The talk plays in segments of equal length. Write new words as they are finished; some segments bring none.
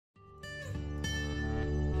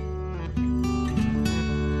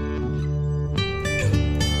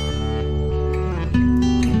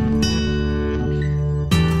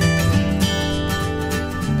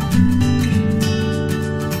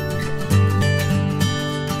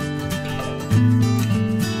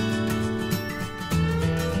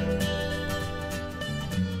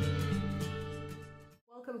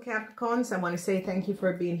Capricorns. I want to say thank you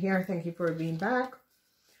for being here. Thank you for being back.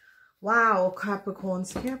 Wow,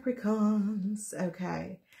 Capricorns.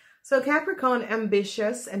 Okay. So Capricorn,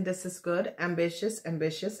 ambitious, and this is good. Ambitious.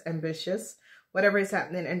 Whatever is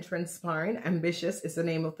happening and transpiring, ambitious is the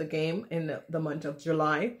name of the game in the month of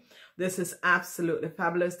July. This is absolutely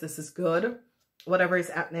fabulous. This is good. Whatever is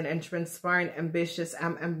happening and transpiring, ambitious.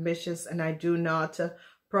 I'm ambitious and I do not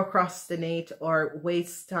procrastinate or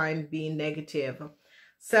waste time being negative.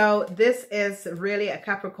 So this is really a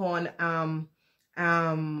Capricorn,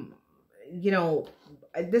 you know,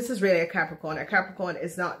 this is really a Capricorn. A Capricorn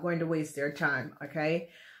is not going to waste their time, okay?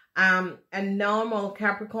 A normal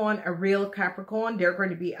Capricorn, a real Capricorn, they're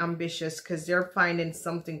going to be ambitious because they're finding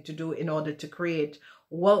something to do in order to create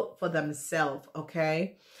wealth for themselves,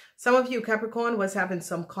 okay? Some of you Capricorn was having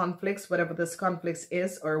some conflicts, whatever this conflicts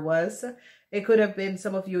is or was. It could have been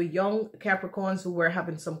some of you young Capricorns who were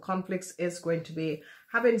having some conflicts is going to be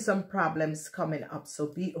having some problems coming up. So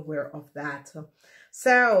be aware of that.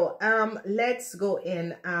 So let's go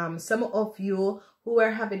in. Some of you who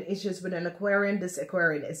are having issues with an Aquarian, this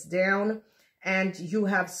Aquarian is down. And you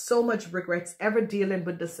have so much regrets ever dealing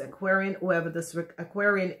with this Aquarian, whoever this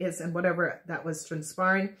Aquarian is and whatever that was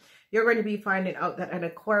transpiring. You're going to be finding out that an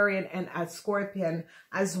Aquarian and a Scorpion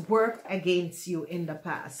has worked against you in the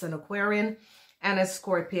past. An Aquarian and a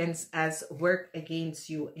Scorpion has worked against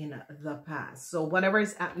you in the past. So whatever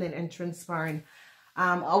is happening and transpiring,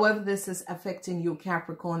 however this is affecting you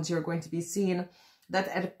Capricorns, you're going to be seeing that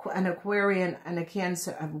an Aquarian and a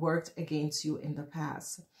Cancer have worked against you in the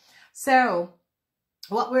past. So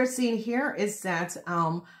what we're seeing here is that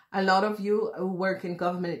a lot of you who work in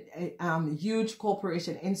government, huge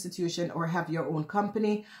corporation institution, or have your own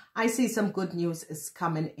company, I see some good news is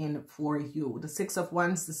coming in for you. The Six of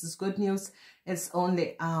Wands, this is good news. It's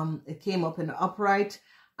only, it came up in the upright.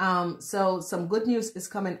 So some good news is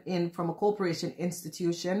coming in from a corporation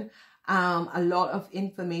institution. A lot of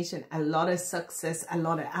information, a lot of success, a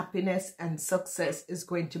lot of happiness and success is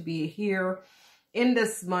going to be here in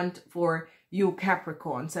this month for you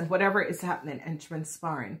Capricorns and whatever is happening and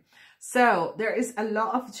transpiring. So there is a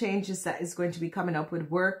lot of changes that is going to be coming up with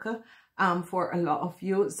work for a lot of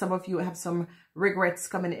you. Some of you have some regrets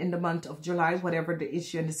coming in the month of July, whatever the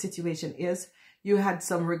issue and the situation is. You had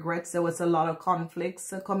some regrets. There was a lot of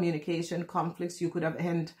conflicts, communication conflicts. You could have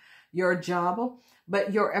ended your job,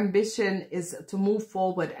 but your ambition is to move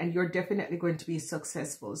forward and you're definitely going to be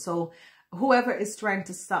successful. So whoever is trying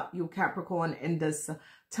to stop you Capricorn in this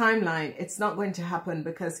timeline, it's not going to happen,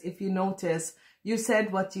 because if you notice, you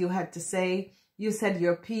said what you had to say, you said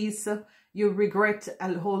your piece, you regret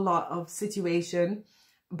a whole lot of situation,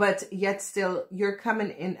 but yet still you're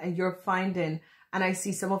coming in and you're finding, and I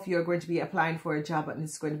see some of you are going to be applying for a job and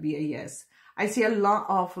it's going to be a yes. I see a lot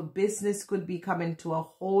of business could be coming to a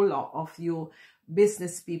whole lot of you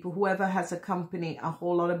business people. Whoever has a company, a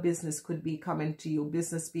whole lot of business could be coming to you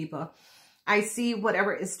business people. I see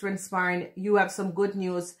whatever is transpiring, you have some good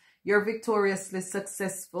news. You're victoriously,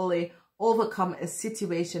 successfully overcome a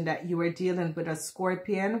situation that you were dealing with, a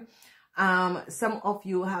Scorpion. Some of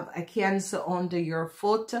you have a Cancer under your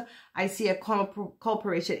foot. I see a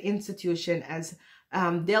corporation institution as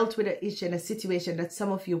dealt with an issue and a situation that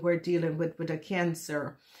some of you were dealing with a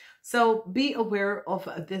Cancer. So be aware of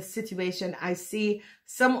this situation. I see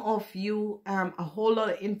some of you, a whole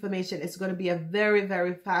lot of information. It's going to be a very,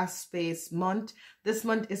 very fast-paced month. This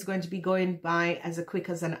month is going to be going by as quick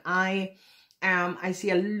as an eye. I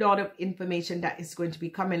see a lot of information that is going to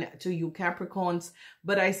be coming to you Capricorns,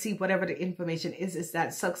 but I see whatever the information is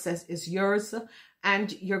that success is yours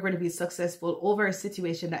and you're going to be successful over a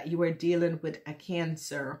situation that you were dealing with a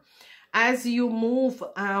Cancer. As you move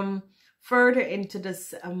further into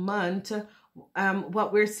this month,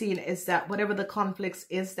 what we're seeing is that whatever the conflicts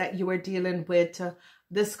is that you were dealing with,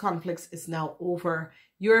 this conflict is now over.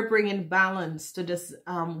 You're bringing balance to this,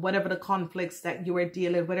 whatever the conflicts that you were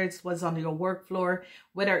dealing, whether it was on your work floor,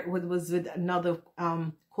 whether it was with another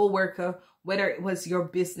co-worker, whether it was your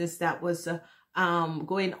business that was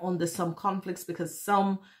going under some conflicts because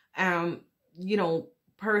some, you know,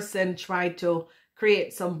 person tried to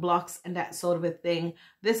create some blocks and that sort of a thing.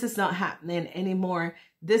 This is not happening anymore.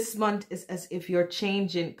 This month is as if you're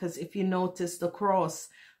changing, because if you notice the cross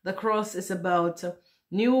is about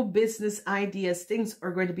new business ideas. Things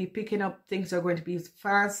are going to be picking up. Things are going to be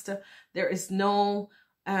fast. There is no,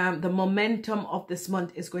 the momentum of this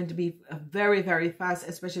month is going to be very, very fast,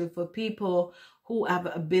 especially for people who have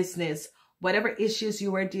a business. Whatever issues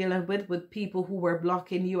you were dealing with people who were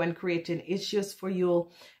blocking you and creating issues for you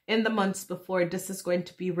in the months before, this is going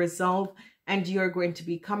to be resolved and you're going to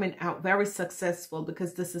be coming out very successful,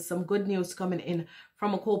 because this is some good news coming in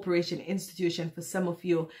from a corporation, institution for some of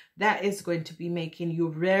you that is going to be making you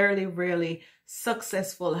really, really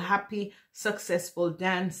successful, happy, successful,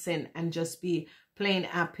 dancing, and just be plain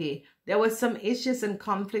happy. There was some issues and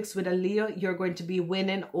conflicts with a Leo. You're going to be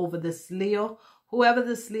winning over this Leo, whoever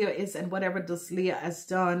this Leo is, and whatever this Leo has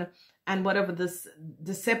done, and whatever this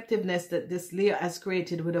deceptiveness that this Leo has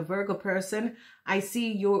created with a Virgo person. I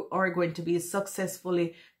see you are going to be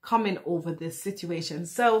successfully coming over this situation.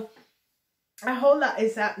 So a whole lot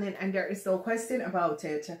is happening, and there is no question about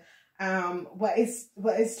it. What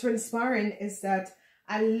is transpiring is that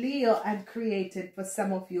a Leo had created for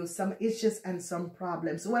some of you some issues and some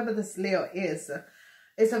problems. Whoever this Leo is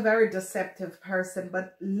a very deceptive person,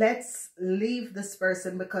 but let's leave this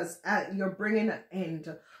person, because you're bringing an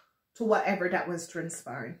end to whatever that was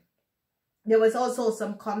transpiring. There was also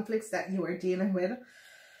some conflicts that you were dealing with.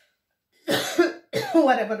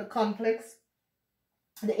 Whatever the conflicts,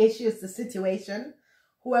 the issues, the situation,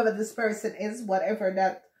 whoever this person is, whatever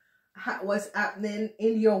that was happening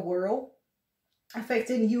in your world,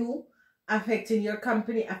 affecting you, affecting your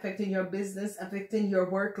company, affecting your business, affecting your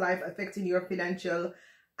work life, affecting your financial,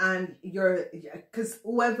 and your, because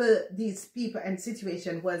whoever these people and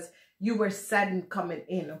situation was, you were saddened coming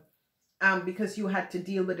in, because you had to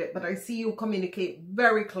deal with it. But I see you communicate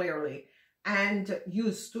very clearly, and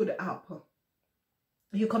you stood up.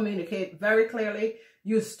 You communicate very clearly.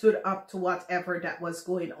 You stood up to whatever that was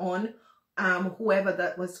going on. Whoever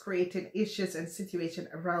that was creating issues and situation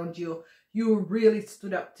around you, you really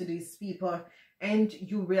stood up to these people, and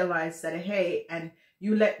you realized that, hey, and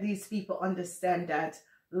you let these people understand that,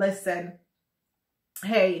 listen,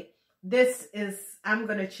 hey, this is, I'm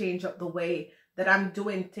going to change up the way that I'm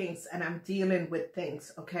doing things and I'm dealing with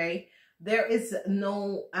things, okay? There is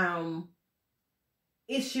no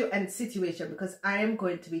issue and situation, because I am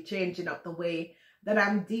going to be changing up the way that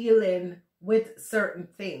I'm dealing with certain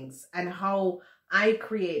things and how I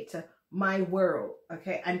create my world,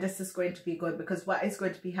 okay? And this is going to be good, because what is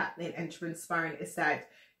going to be happening and transpiring is that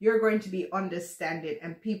you're going to be understanding,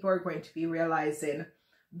 and people are going to be realizing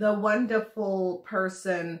the wonderful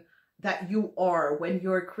person that you are when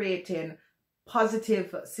you're creating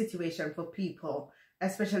positive situation for people,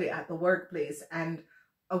 especially at the workplace, and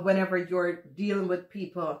whenever you're dealing with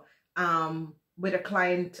people, with a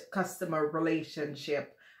client-customer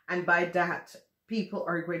relationship. And by that, people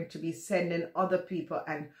are going to be sending other people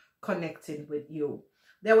and connecting with you.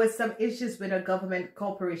 There was some issues with a government,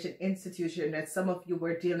 corporation, institution that some of you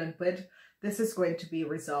were dealing with. This is going to be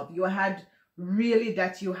resolved. You had really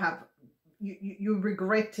that you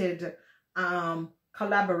regretted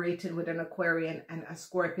collaborating with an Aquarian and a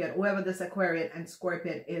Scorpion. Whoever this Aquarian and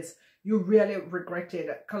Scorpion is, you really regretted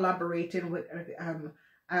collaborating with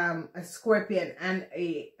a Scorpion and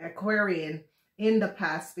a Aquarian in the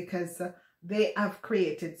past, because they have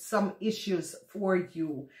created some issues for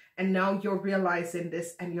you, and now you're realizing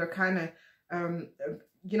this, and you're kind of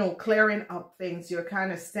you know, clearing up things. You're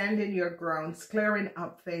kind of standing your grounds, clearing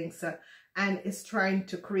up things, and it's trying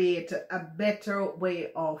to create a better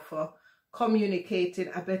way of communicating,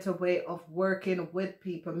 a better way of working with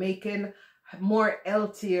people, making more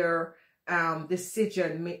healthier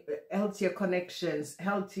decision, healthier connections,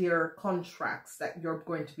 healthier contracts that you're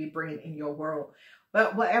going to be bringing in your world.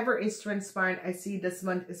 But whatever is transpiring, I see this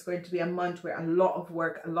month is going to be a month where a lot of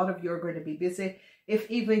work, a lot of you are going to be busy. If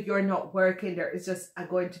even you're not working, there is just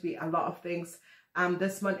going to be a lot of things.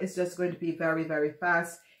 This month is just going to be very, very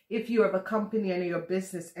fast. If you have a company and your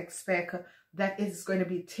business, expect that it's going to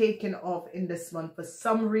be taken off in this month. For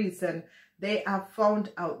some reason, they have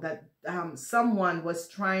found out that someone was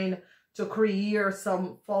trying to create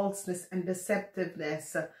some falseness and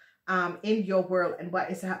deceptiveness in your world. And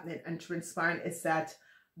what is happening and transpiring is that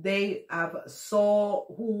they have saw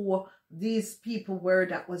who these people were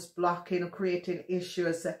that was blocking, creating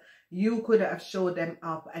issues. You could have showed them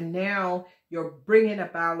up, and now you're bringing a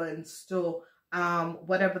balance to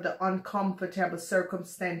whatever the uncomfortable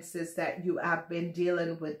circumstances that you have been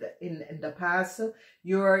dealing with in the past.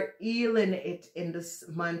 You're healing it in this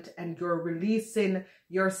month, and you're releasing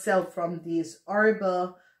yourself from these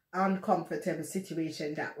horrible, uncomfortable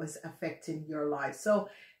situation that was affecting your life. So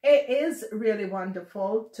it is really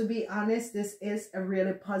wonderful. To be honest, this is a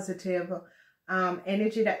really positive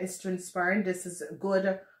energy that is transpiring. This is a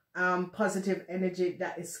good positive energy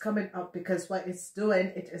that is coming up, because what it's doing,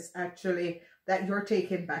 it is actually that you're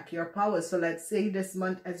taking back your power. So let's say this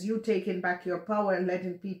month, as you taking back your power and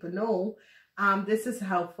letting people know, this is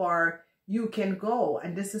how far you can go,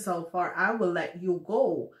 and this is how far I will let you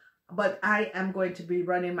go. but I am going to be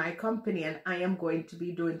running my company, and I am going to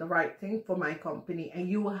be doing the right thing for my company. And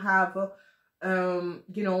you have,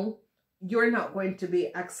 you know, you're not going to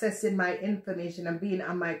be accessing my information and being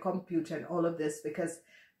on my computer and all of this, because,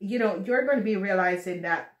 you know, you're going to be realizing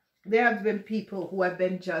that there have been people who have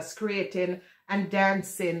been just creating and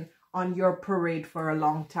dancing on your parade for a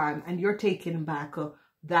long time, and you're taking back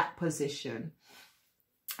that position.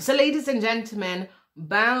 So ladies and gentlemen,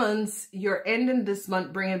 balance, you're ending this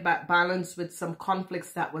month bringing back balance with some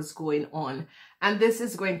conflicts that was going on, and this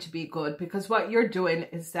is going to be good, because what you're doing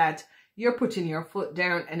is that you're putting your foot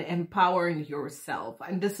down and empowering yourself,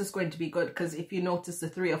 and this is going to be good, because if you notice the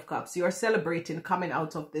Three of Cups, you're celebrating coming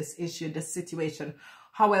out of this issue, this situation,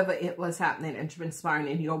 however it was happening and transpiring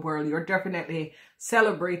in your world. You're definitely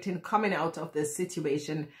celebrating coming out of this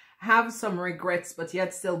situation. Have some regrets, but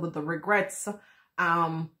yet still with the regrets,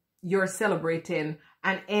 you're celebrating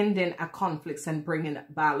and ending a conflict and bringing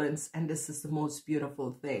balance, and this is the most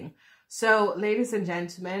beautiful thing. So ladies and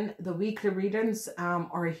gentlemen, the weekly readings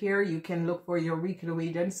are here. You can look for your weekly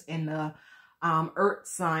readings in the earth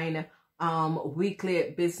sign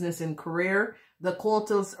weekly business and career. The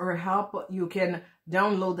quarters are help. You can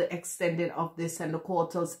download the extended of this and the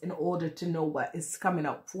quarters in order to know what is coming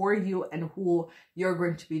up for you and who you're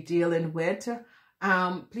going to be dealing with.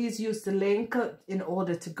 Please use the link in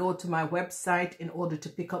order to go to my website in order to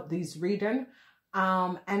pick up these readings.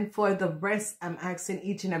 And for the rest, I'm asking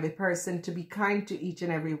each and every person to be kind to each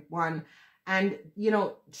and every one, and, you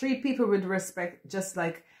know, treat people with respect, just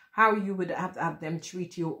like how you would have to have them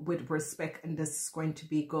treat you with respect, and this is going to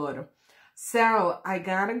be good. So I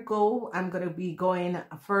gotta go. I'm gonna be going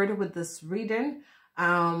further with this reading.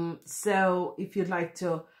 So if you'd like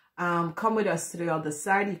to come with us to the other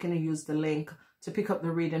side, you can use the link to pick up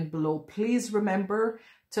the reading below. Please remember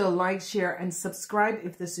to like, share, and subscribe.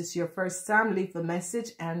 If this is your first time, leave a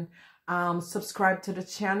message and subscribe to the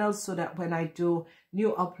channel so that when I do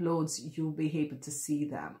new uploads, you'll be able to see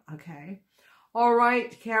them, okay? All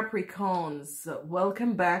right, Capricorns,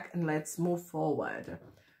 welcome back, and let's move forward.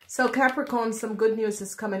 So Capricorn, some good news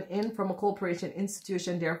is coming in from a corporation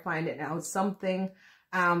institution. They're finding out something.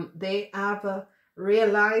 They have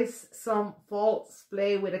realized some false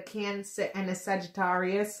play with a Cancer and a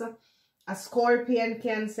Sagittarius, a Scorpion,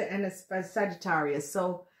 Cancer, and a Sagittarius.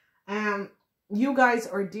 So you guys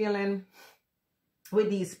are dealing with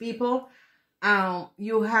these people.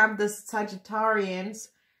 You have the Sagittarians,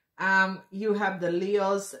 you have the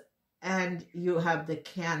Leos, and you have the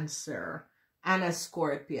Cancer and a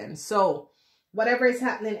Scorpion. So whatever is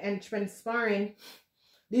happening and transpiring,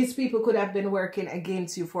 these people could have been working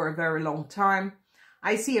against you for a very long time.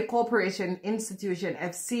 I see a corporation institution.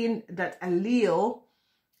 I've seen that a Leo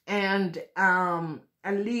and a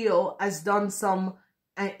Leo has done some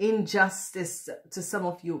injustice to some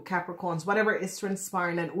of you Capricorns, whatever is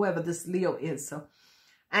transpiring, and whoever this Leo is.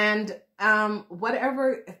 And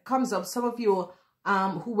whatever comes up, some of you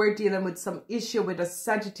who were dealing with some issue with a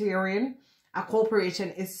Sagittarian, a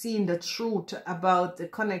corporation is seeing the truth about the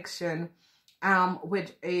connection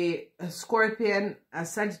with a Scorpion, a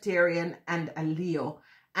Sagittarian, and a Leo.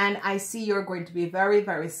 And I see you're going to be very,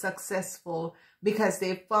 very successful because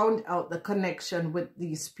they found out the connection with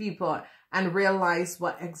these people and realize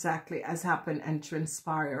what exactly has happened and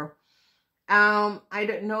transpire. I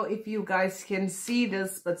don't know if you guys can see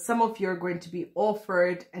this, but some of you are going to be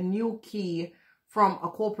offered a new key from a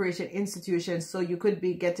corporation institution. So you could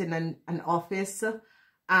be getting an office,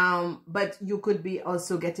 but you could be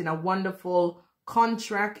also getting a wonderful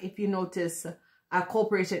contract. If you notice, a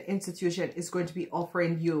corporation institution is going to be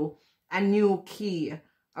offering you a new key.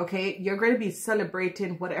 Okay, you're going to be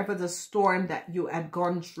celebrating whatever the storm that you had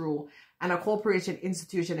gone through, and a corporation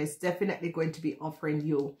institution is definitely going to be offering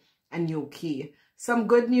you a new key. Some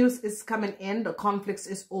good news is coming in. The conflicts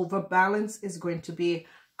is over. Balance is going to be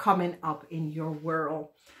coming up in your world.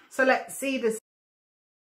 So let's see this